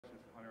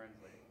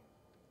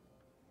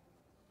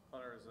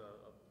Hunter is a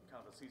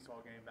kind of a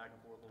seesaw game, back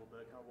and forth a little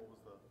bit. Kind of what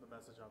was the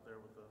message out there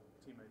with the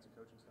teammates and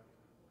coaching staff?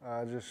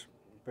 Just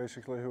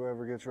basically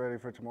whoever gets ready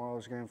for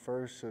tomorrow's game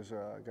first has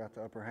got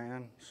the upper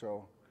hand.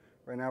 So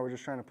right now we're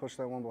just trying to push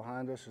that one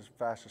behind us as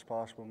fast as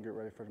possible and get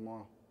ready for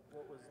tomorrow.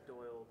 What was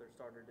Doyle, their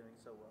starter, doing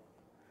so well?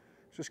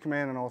 Just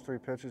commanding all three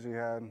pitches he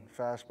had: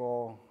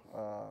 fastball,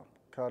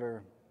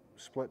 cutter,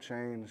 split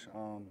change.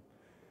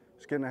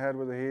 Just getting ahead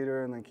with the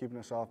heater and then keeping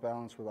us off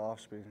balance with off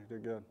speed. He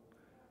did good.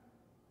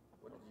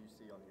 What did you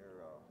see on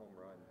your home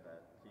run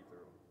that he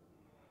threw?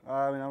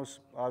 I mean, I was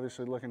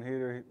obviously looking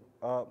heater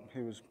up.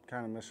 He was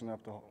kind of missing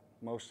up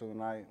most of the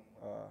night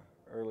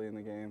early in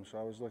the game, so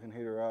I was looking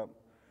heater up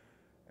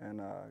and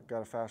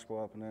got a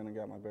fastball up and in and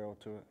got my barrel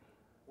to it.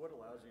 What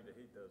allows you to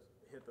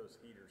hit those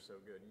heaters so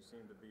good? You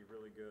seem to be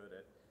really good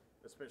at,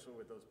 especially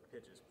with those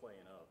pitches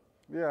playing up.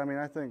 Yeah, I mean,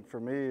 I think for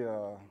me,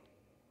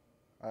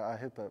 I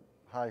hit the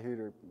high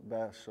heater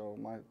best. So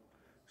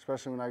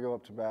especially when I go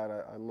up to bat,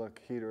 I look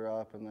heater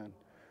up, and then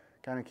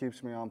kind of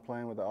keeps me on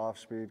playing with the off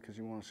speed because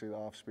you want to see the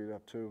off speed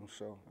up too.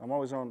 So I'm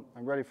always on.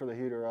 I'm ready for the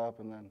heater up,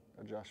 and then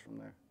adjust from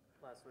there.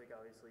 Last week,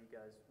 obviously, you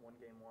guys won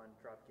game one,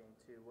 dropped game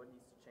two. What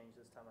needs to change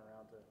this time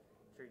around to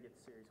ensure you get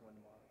the series win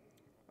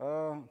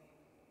tomorrow?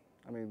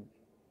 I mean,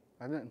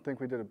 I didn't think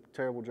we did a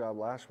terrible job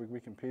last week. We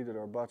competed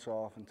our butts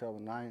off until the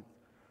ninth.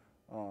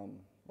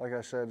 Like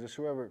I said, just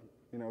whoever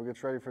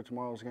gets ready for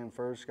tomorrow's game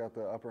first got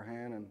the upper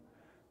hand, and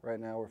right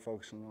now we're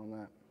focusing on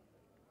that.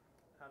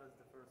 How does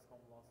the first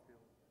home loss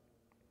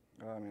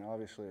feel? I mean,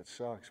 obviously it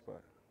sucks,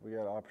 but we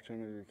got an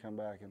opportunity to come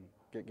back and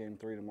get game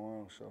 3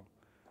 tomorrow, so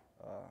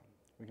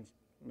we can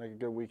make a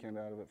good weekend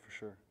out of it for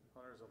sure.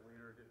 Hunter's a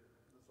leader. Does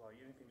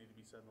anything need to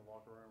be said in the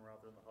locker room or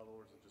out there in the huddle,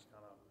 or is it just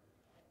kind of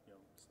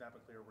snap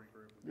and clear,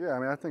 regroup? Yeah, I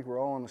mean, I think we're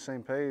all on the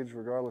same page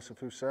regardless of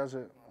who says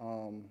it.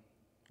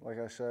 Like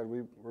I said,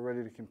 we're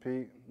ready to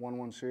compete.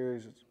 1-1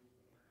 series. It's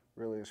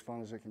really as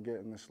fun as it can get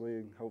in this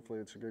league. Hopefully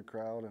it's a good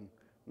crowd and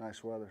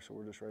nice weather, so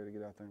we're just ready to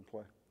get out there and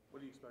play. What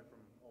do you expect from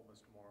Ole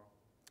Miss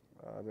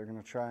tomorrow? They're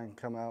going to try and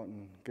come out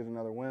and get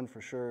another win for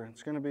sure.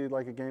 It's going to be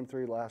like a game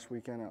 3 last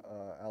weekend at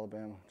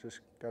Alabama. Just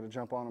got to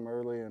jump on them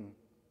early and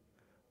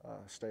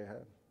stay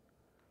ahead.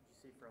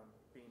 What did you see from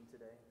Bean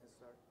today, his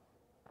start?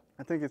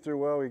 I think he threw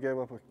well. He gave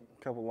up a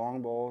couple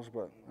long balls,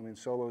 but I mean,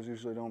 solos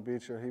usually don't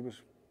beat you. He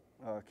was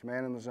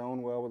commanding the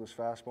zone well with his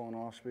fastball and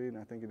off speed, and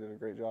I think he did a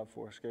great job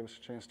for us. Gave us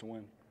a chance to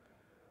win.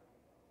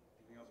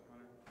 Anything else,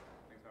 Hunter?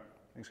 Thanks, Hunter.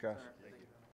 Thanks, guys.